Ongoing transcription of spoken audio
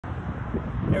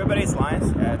Everybody, it's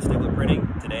Lyons at Stigler Printing.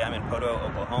 Today I'm in Poto,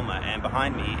 Oklahoma, and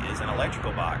behind me is an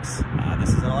electrical box. This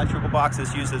is an electrical box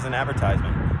that's used as an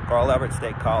advertisement. Carl Albert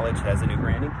State College has a new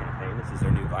branding campaign. This is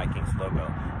their new Vikings logo,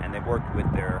 and they've worked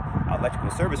with their electrical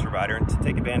service provider to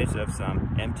take advantage of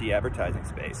some empty advertising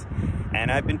space. And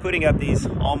I've been putting up these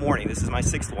all morning. This is my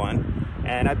 6th one,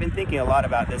 and I've been thinking a lot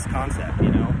about this concept.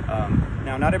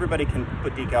 Now not everybody can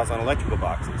put decals on electrical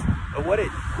boxes, but what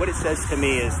it says to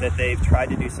me is that they've tried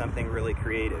to do something really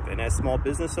creative. And as small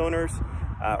business owners,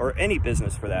 or any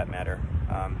business for that matter,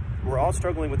 we're all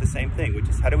struggling with the same thing, which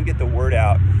is how do we get the word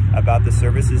out about the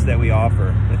services that we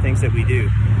offer, the things that we do.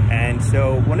 And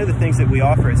so one of the things that we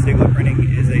offer at Stigler Printing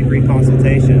is a free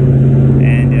consultation.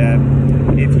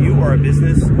 And if you are a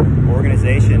business or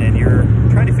organization and you're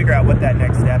trying to figure out what that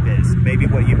next step is, maybe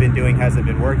what you've been doing hasn't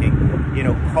been working,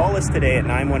 call us today at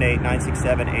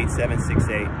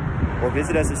 918-967-8768 or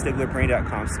visit us at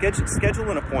stiglerprinting.com. Schedule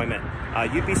an appointment.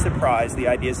 You'd be surprised the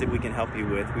ideas that we can help you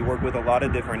with. We work with a lot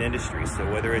of different industries, so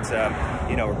whether it's a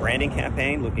branding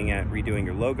campaign, looking at redoing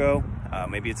your logo,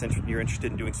 maybe you're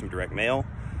interested in doing some direct mail,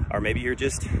 or maybe you're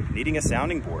just needing a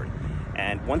sounding board.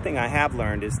 And one thing I have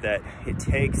learned is that it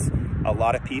takes a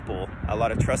lot of people, a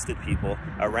lot of trusted people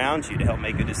around you to help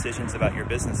make good decisions about your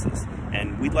businesses.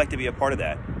 And we'd like to be a part of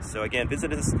that. So again,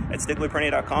 visit us at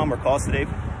stiglerprinting.com or call us today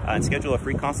and schedule a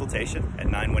free consultation at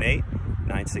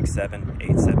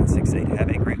 918-967-8768. Have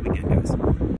a great weekend, guys.